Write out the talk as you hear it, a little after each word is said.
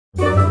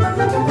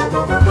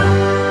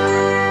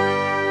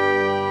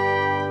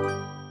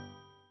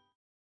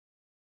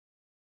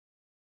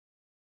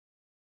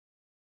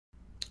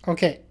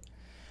Okay,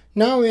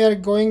 now we are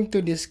going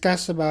to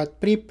discuss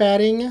about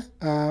preparing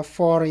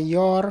for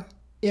your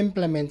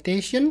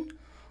implementation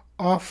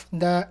of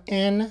the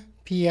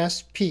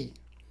NPSP.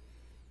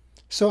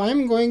 So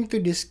I'm going to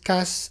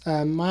discuss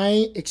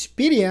my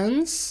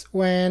experience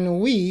when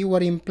we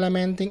were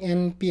implementing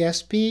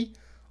NPSP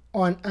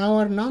on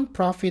our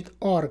nonprofit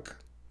org.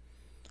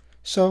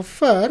 So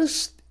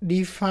first,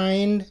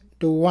 define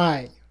the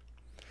why.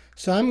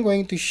 So I'm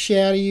going to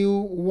share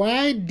you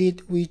why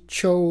did we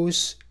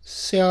choose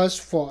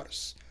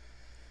Salesforce.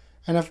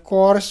 And of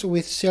course,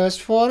 with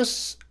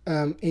Salesforce,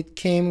 it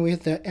came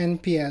with the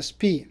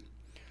NPSP.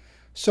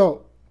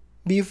 So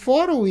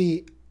before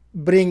we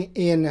bring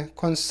in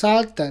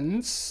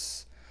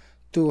consultants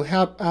to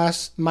help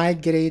us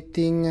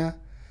migrating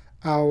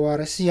our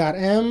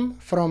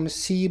CRM from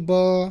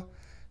Siebel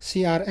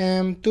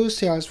CRM to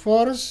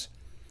Salesforce,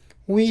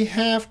 we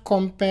have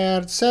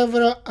compared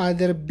several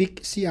other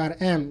big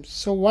CRMs.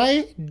 So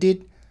why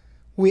did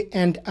we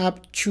end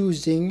up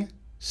choosing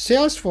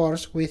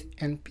Salesforce with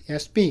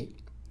NPSP?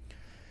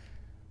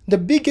 The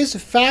biggest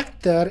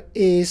factor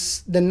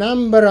is the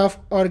number of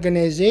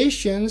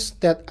organizations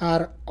that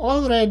are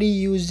already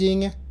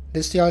using the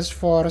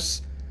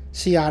Salesforce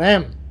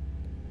CRM.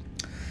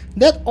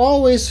 That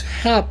always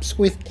helps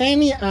with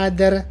any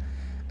other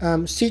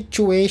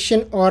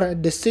situation or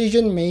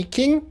decision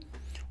making.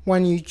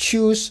 When you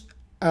choose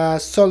a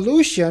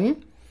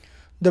solution,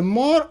 the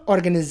more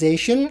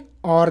organization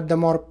or the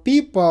more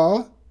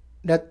people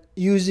that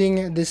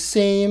using the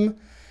same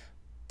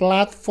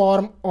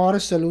platform or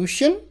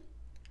solution,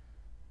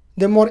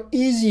 the more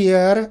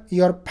easier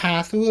your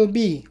path will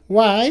be.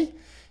 Why?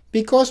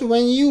 Because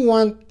when you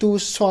want to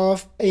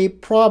solve a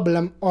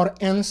problem or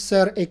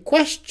answer a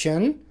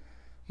question,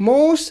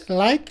 most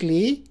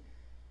likely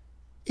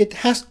it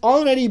has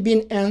already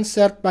been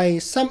answered by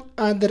some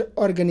other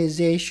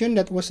organization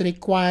that was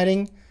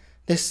requiring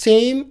the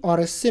same or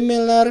a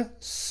similar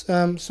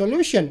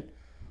solution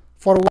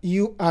for what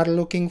you are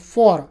looking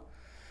for.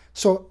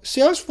 So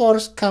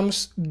Salesforce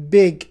comes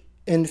big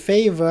in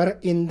favor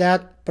in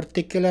that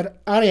particular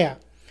area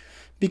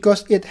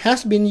because it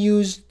has been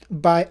used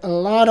by a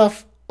lot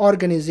of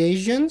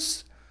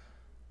organizations,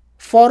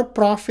 for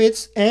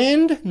profits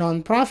and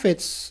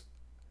non-profits,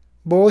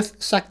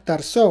 both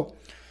sectors. So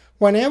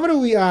whenever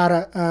we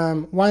are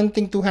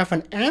wanting to have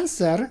an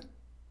answer,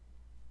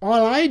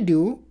 all I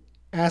do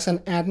as an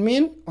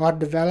admin or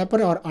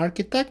developer or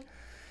architect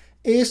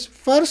is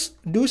first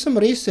do some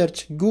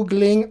research,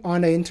 Googling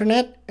on the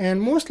internet,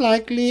 and most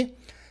likely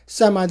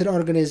some other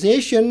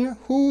organization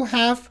who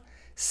have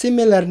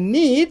similar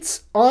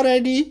needs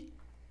already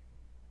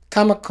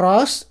come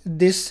across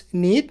this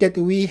need that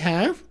we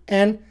have,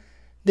 and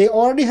they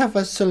already have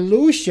a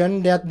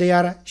solution that they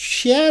are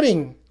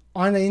sharing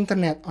on the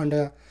internet, on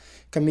the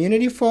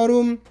community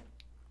forum,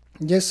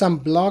 just some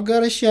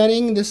blogger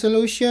sharing the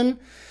solution,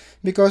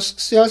 because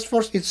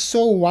Salesforce is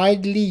so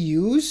widely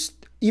used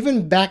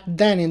even back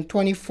then in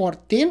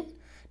 2014,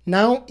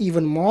 now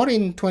even more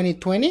in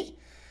 2020.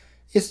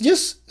 It's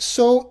just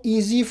so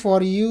easy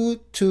for you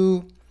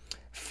to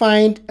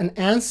find an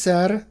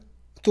answer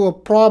to a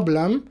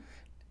problem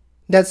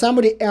that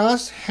somebody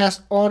else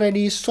has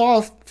already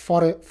solved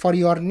for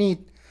your need.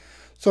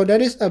 So that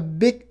is a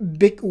big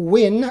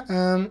win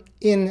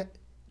in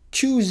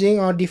choosing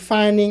or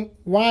defining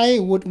why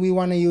would we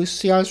want to use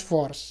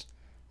Salesforce,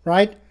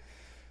 right?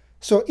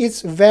 So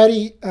it's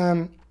very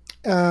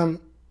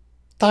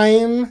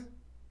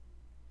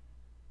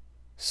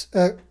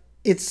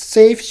it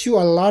saves you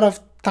a lot of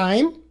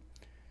time,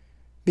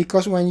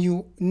 because when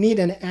you need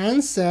an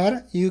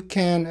answer, you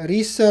can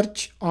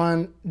research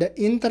on the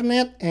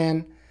internet,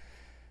 and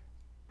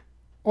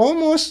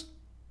almost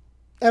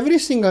every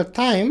single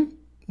time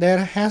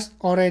there has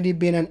already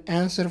been an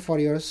answer for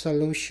your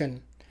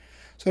solution.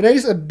 So that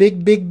is a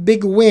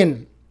big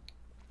win.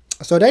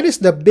 So that is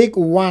the big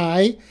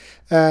why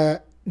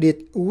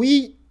did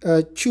we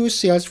choose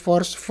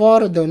Salesforce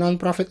for the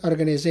nonprofit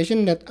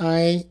organization that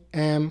I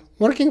am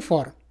working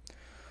for.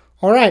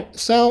 All right,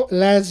 so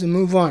let's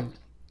move on.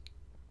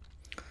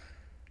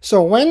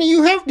 So when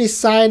you have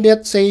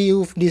decided, say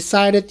you've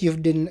decided,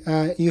 you've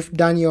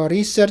done your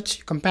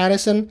research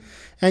comparison,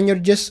 and you're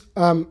just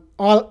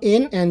all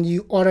in, and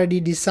you already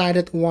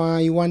decided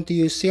why you want to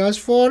use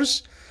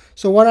Salesforce.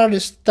 So what are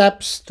the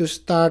steps to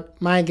start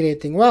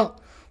migrating? Well,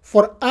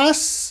 for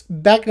us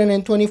back then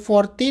in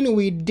 2014,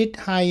 we did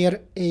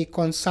hire a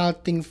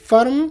consulting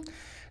firm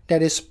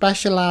that is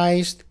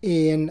specialized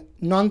in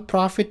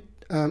nonprofit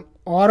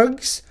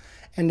orgs,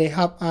 and they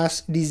help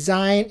us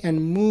design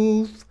and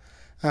move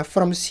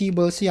from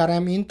Siebel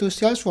CRM into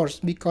Salesforce,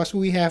 because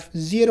we have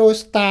zero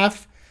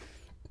staff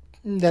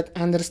that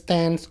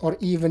understands or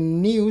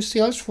even knew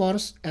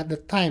Salesforce at the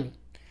time.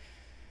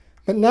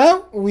 But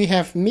now we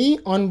have me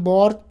on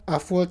board, a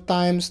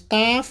full-time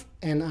staff,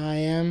 and I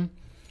am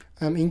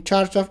in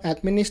charge of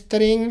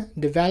administering,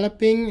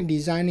 developing,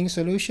 designing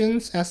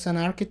solutions as an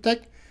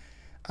architect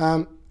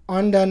on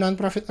the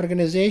nonprofit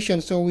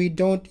organization. So we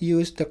don't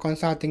use the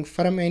consulting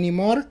firm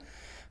anymore,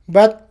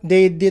 but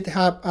they did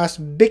help us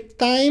big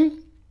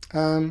time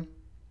to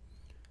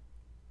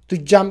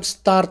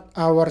jumpstart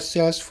our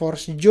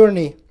Salesforce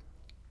journey.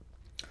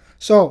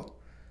 So,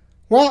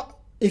 well,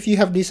 if you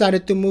have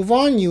decided to move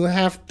on, you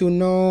have to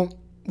know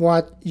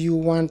what you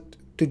want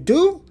to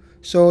do.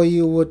 So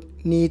you would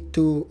need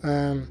to,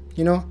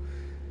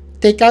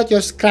 take out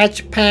your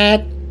scratch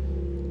pad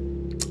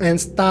and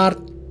start,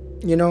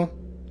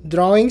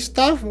 drawing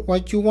stuff,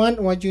 what you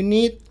want, what you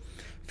need,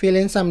 fill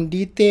in some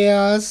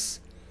details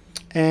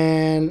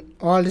and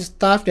all the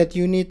stuff that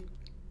you need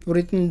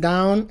written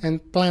down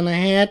and plan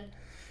ahead,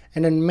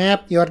 and then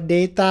map your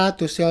data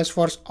to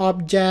Salesforce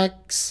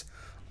objects,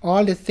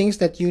 all the things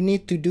that you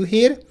need to do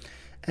here,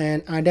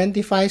 and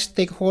identify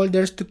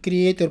stakeholders to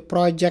create your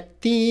project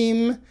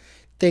team,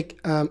 take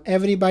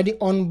everybody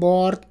on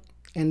board,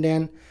 and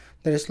then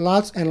there's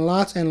lots and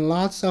lots and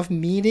lots of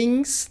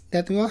meetings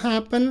that will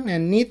happen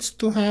and needs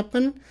to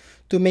happen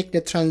to make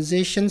the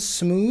transition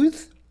smooth.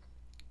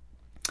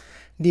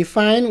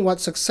 Define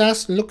what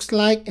success looks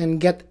like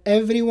and get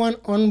everyone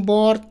on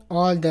board,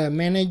 all the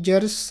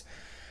managers,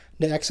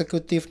 the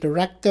executive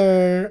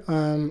director,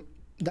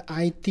 the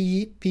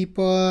IT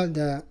people,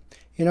 and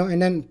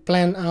then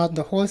plan out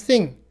the whole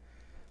thing.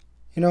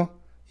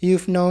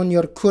 You've known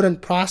your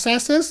current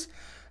processes,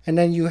 and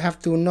then you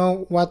have to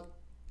know what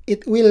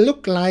it will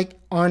look like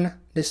on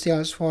the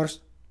Salesforce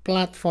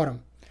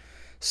platform.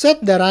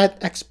 Set the right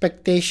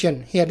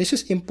expectation. Here, this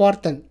is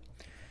important.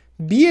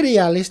 Be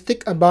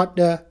realistic about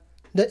the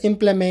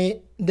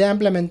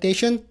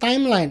implementation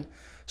timeline.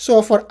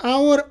 So for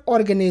our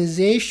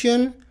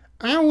organization,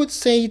 I would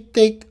say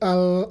take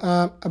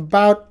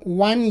about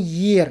 1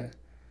 year.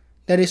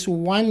 That is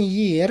 1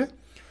 year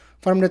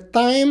from the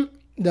time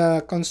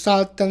the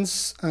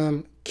consultants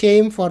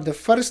came for the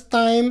first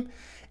time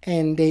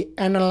and they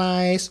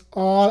analyze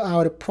all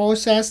our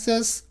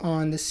processes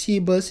on the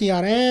Siebel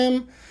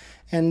CRM,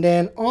 and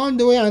then all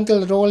the way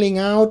until rolling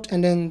out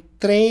and then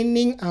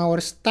training our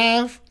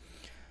staff,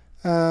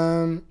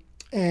 and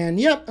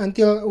yep,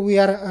 until we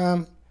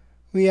are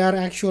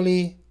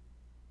actually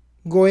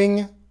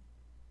going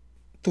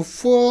to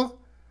full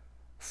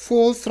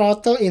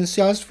throttle in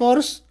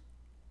Salesforce.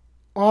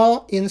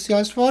 All in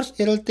Salesforce,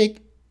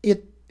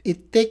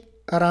 it take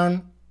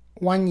around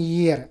 1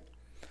 year.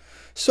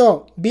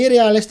 So be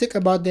realistic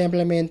about the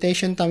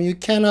implementation time. You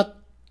cannot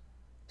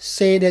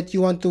say that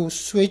you want to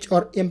switch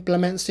or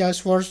implement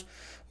Salesforce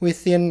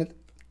within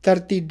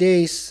 30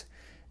 days.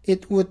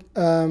 It would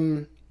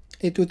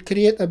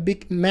create a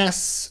big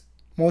mess,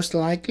 most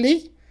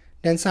likely,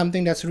 than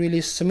something that's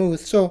really smooth.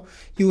 So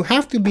you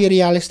have to be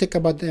realistic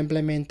about the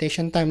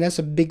implementation time. That's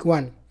a big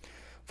one.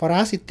 For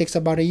us, it takes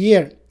about a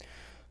year.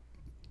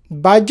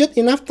 Budget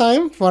enough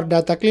time for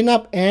data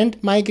cleanup and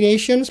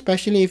migration,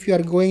 especially if you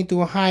are going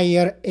to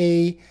hire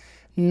a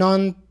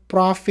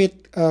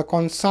non-profit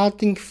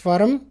consulting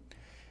firm.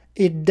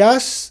 It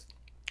does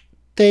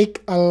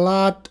take a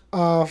lot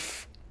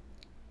of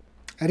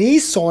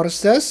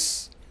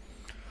resources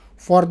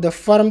for the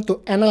firm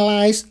to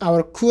analyze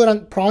our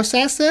current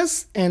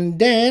processes and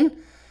then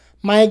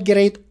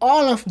migrate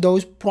all of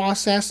those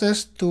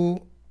processes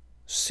to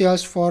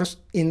Salesforce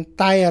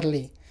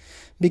entirely,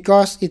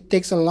 because it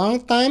takes a long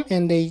time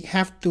and they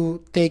have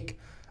to take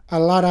a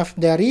lot of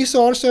their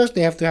resources.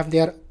 They have to have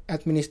their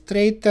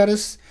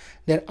administrators,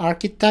 their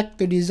architect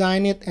to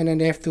design it, and then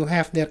they have to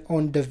have their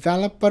own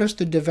developers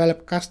to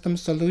develop custom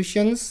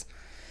solutions.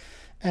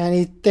 And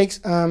it takes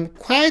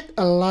quite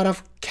a lot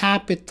of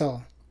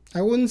capital.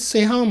 I wouldn't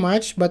say how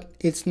much, but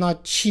it's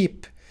not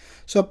cheap.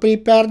 So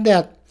prepare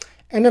that.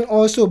 And then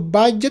also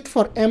budget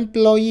for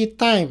employee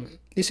time.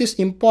 This is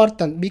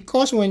important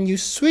because when you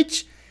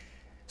switch,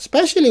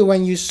 especially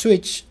when you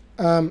switch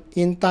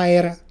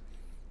entire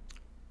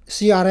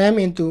CRM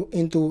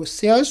into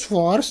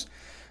Salesforce,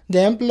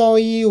 the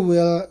employee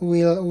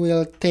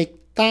will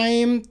take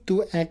time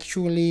to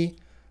actually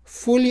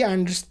fully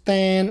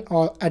understand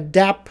or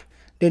adapt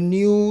the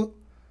new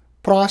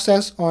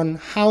process on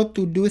how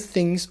to do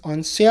things on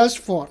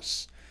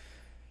Salesforce.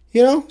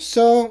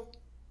 So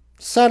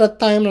set a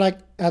time like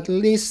at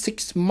least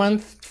 6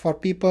 months for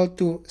people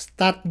to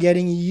start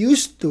getting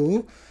used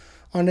to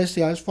on the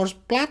Salesforce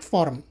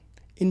platform.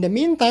 In the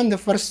meantime, the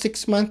first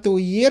 6 months to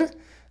a year,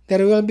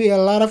 there will be a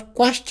lot of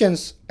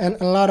questions and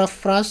a lot of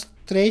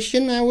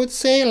frustration, I would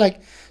say,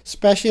 like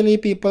especially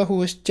people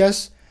who is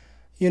just,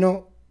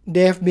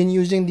 they have been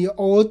using the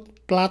old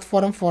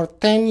platform for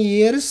 10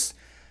 years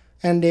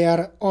and they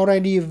are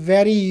already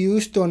very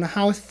used to on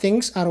how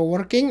things are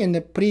working in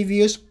the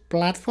previous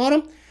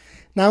platform.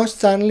 Now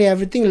suddenly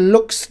everything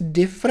looks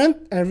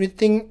different,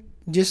 everything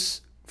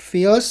just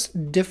feels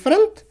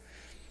different.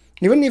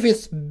 Even if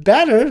it's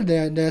better,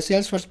 the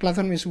Salesforce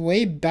platform is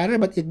way better,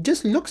 but it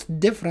just looks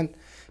different.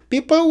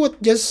 People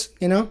would just,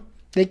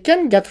 they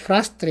can get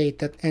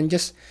frustrated and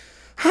just,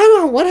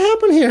 what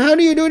happened here? How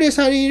do you do this?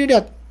 How do you do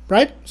that?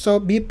 Right? So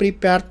be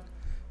prepared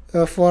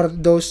for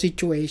those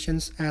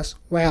situations as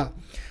well.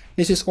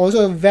 This is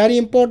also very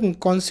important.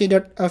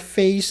 Consider a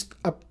phased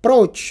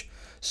approach.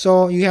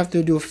 So you have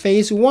to do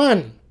phase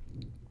 1,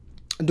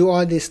 do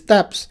all these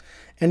steps,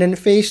 And then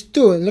phase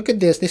 2, look at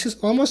this. This is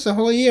almost a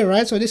whole year,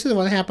 right? So this is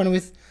what happened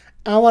with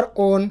our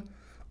own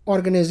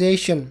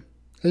organization.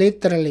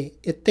 Literally,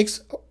 it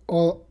takes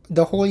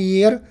the whole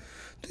year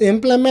to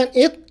implement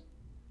it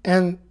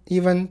and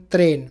even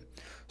train.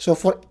 So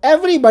for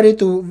everybody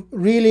to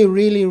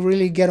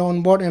really get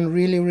on board and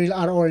really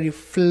are already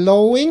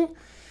flowing,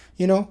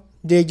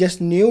 they just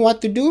knew what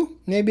to do,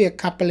 maybe a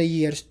couple of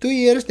years, 2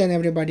 years, then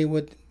everybody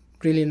would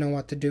really know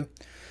what to do.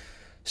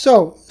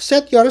 So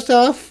set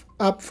yourself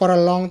up for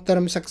a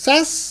long-term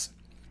success.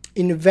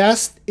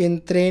 Invest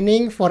in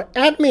training for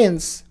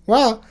admins.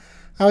 Well,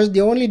 I was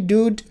the only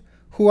dude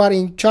who are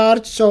in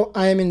charge, so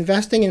I am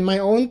investing in my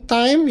own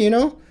time,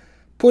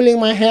 pulling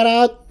my hair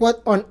out.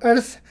 What on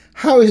earth?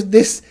 How is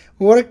this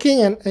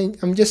working? And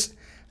I'm just,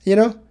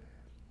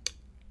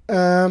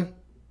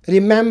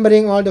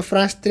 remembering all the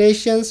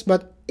frustrations,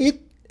 but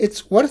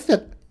it's worth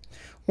it.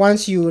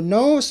 Once you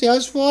know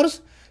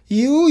Salesforce,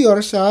 you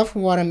yourself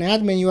who are an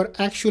admin, you are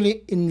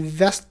actually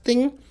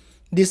investing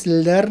this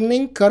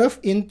learning curve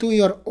into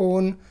your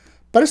own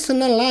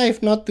personal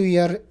life, not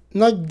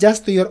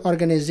just to your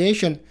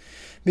organization.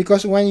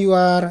 Because when you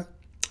are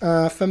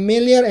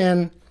familiar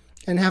and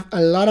have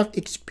a lot of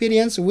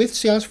experience with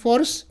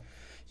Salesforce,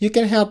 you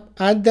can help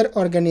other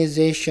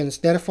organizations,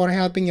 therefore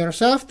helping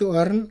yourself to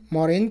earn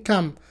more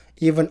income.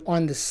 Even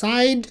on the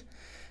side,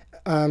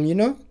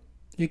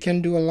 you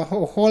can do a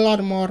whole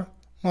lot more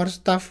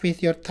stuff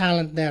with your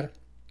talent there.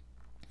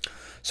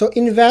 So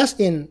invest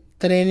in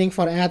training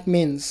for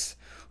admins.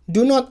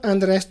 Do not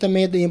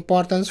underestimate the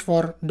importance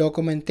for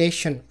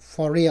documentation,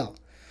 for real.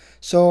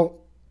 So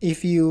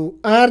if you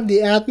are the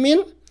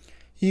admin,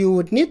 you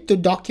would need to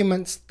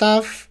document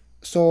stuff.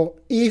 So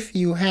if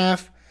you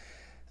have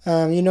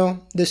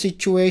the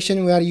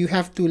situation where you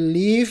have to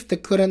leave the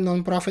current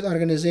nonprofit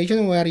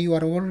organization where you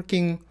are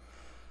working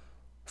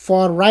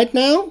for right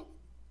now,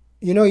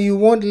 you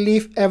won't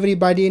leave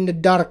everybody in the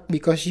dark,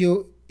 because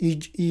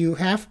you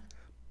have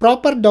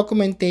proper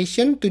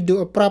documentation to do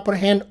a proper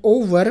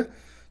handover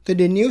to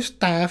the new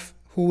staff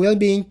who will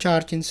be in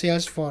charge in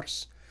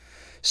Salesforce.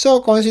 So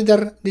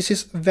consider this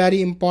is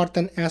very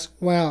important as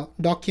well.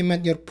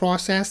 Document your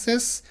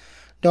processes,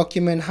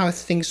 document how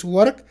things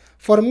work.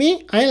 For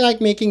me, I like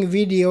making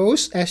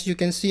videos. As you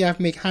can see, I've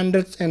made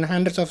hundreds and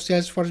hundreds of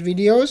Salesforce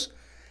videos.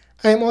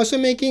 I'm also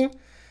making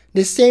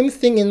the same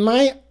thing in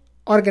my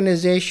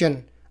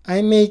organization.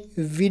 I make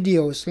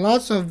videos,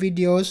 lots of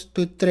videos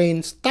to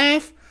train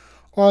staff,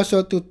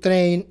 also to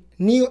train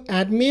new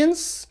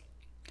admins.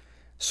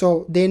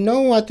 So they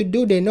know what to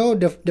do. They know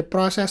the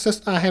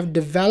processes I have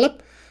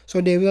developed. So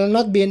they will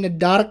not be in the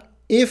dark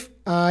if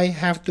I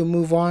have to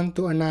move on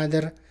to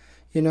another,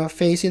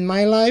 phase in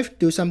my life,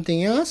 do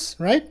something else,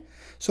 right?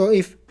 So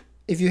if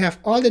you have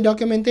all the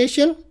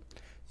documentation,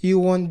 you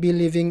won't be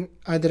leaving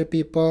other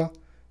people,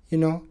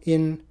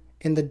 in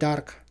the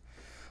dark.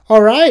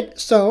 All right,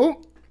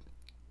 so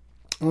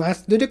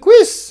let's do the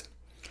quiz.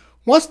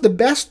 What's the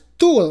best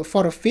tool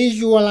for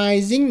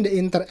visualizing the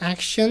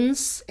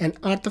interactions and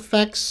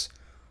artifacts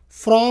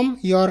from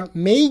your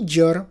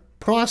major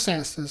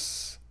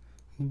processes?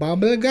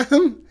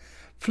 Bubblegum?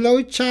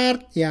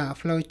 Flowchart? Yeah,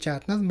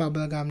 flowchart, not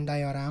bubblegum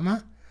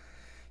diorama.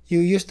 You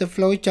use the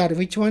flowchart.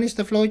 Which one is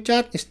the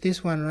flowchart? It's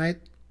this one, right?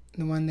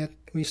 The one that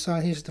we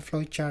saw. Here's the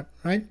flowchart,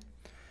 right?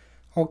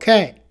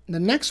 Okay, the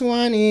next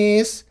one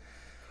is,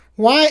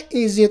 why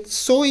is it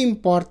so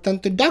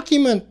important to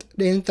document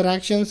the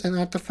interactions and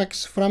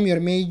artifacts from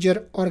your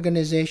major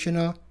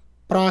organizational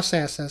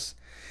processes?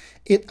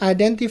 It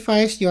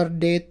identifies your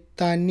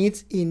data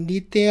needs in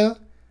detail.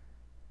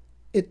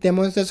 It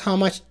demonstrates how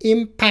much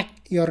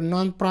impact your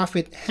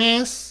nonprofit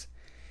has.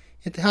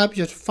 It helps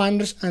your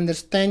funders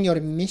understand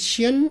your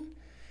mission.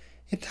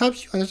 It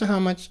helps you understand how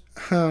much,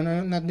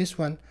 no, not this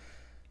one.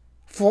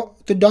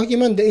 To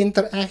document the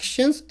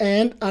interactions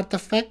and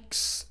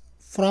artifacts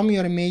from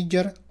your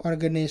major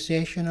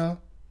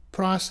organizational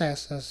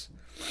processes.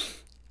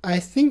 I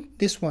think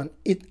this one.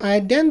 It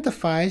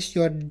identifies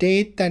your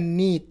data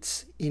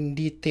needs in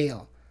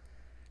detail.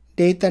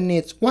 Data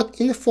needs. What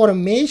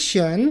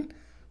information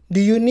do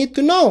you need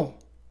to know?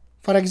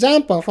 For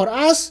example, for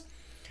us,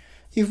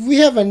 if we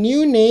have a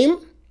new name,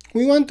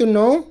 we want to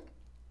know,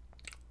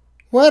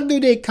 where do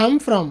they come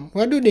from?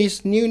 Where do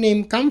this new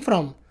name come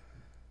from?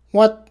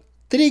 What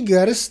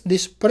triggers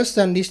this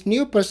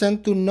new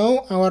person to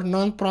know our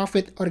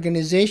nonprofit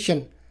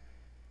organization?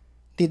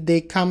 Did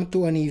they come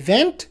to an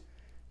event?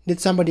 Did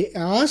somebody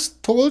else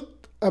told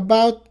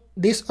about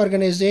this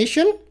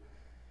organization?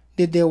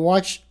 Did they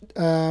watch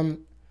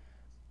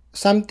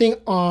something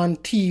on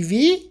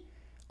TV?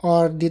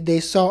 Or did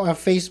they saw a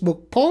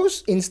Facebook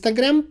post,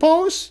 Instagram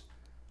post?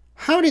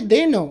 How did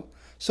they know?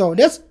 So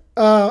that's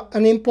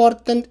an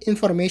important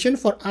information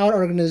for our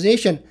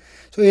organization.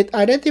 So it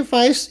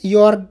identifies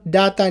your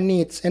data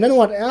needs. And then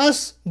what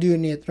else do you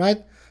need,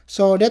 right?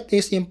 So that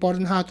is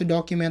important, how to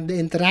document the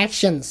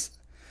interactions.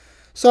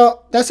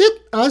 So that's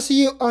it. I'll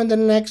see you on the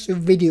next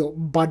video.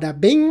 Bada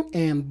bing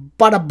and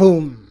bada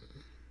boom.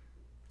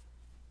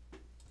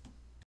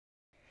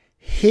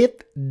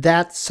 Hit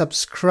that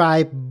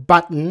subscribe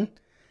button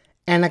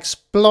and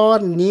explore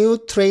new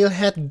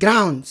trailhead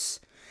grounds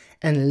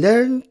and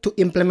learn to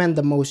implement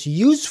the most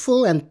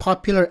useful and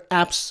popular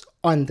apps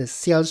on the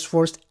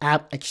Salesforce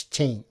App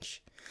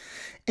Exchange.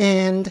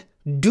 And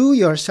do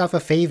yourself a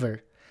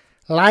favor,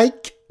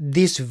 like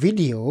this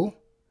video,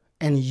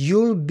 and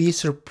you'll be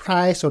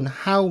surprised on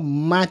how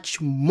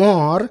much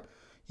more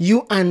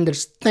you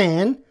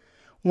understand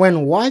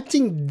when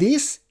watching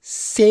this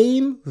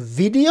same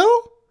video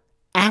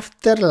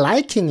after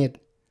liking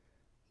it.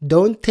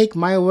 Don't take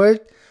my word.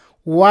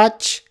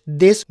 Watch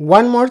this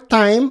one more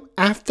time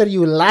after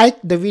you like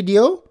the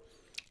video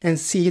and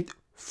see it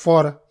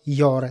for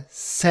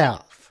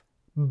yourself.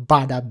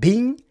 Bada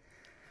bing,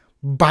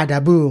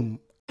 bada boom.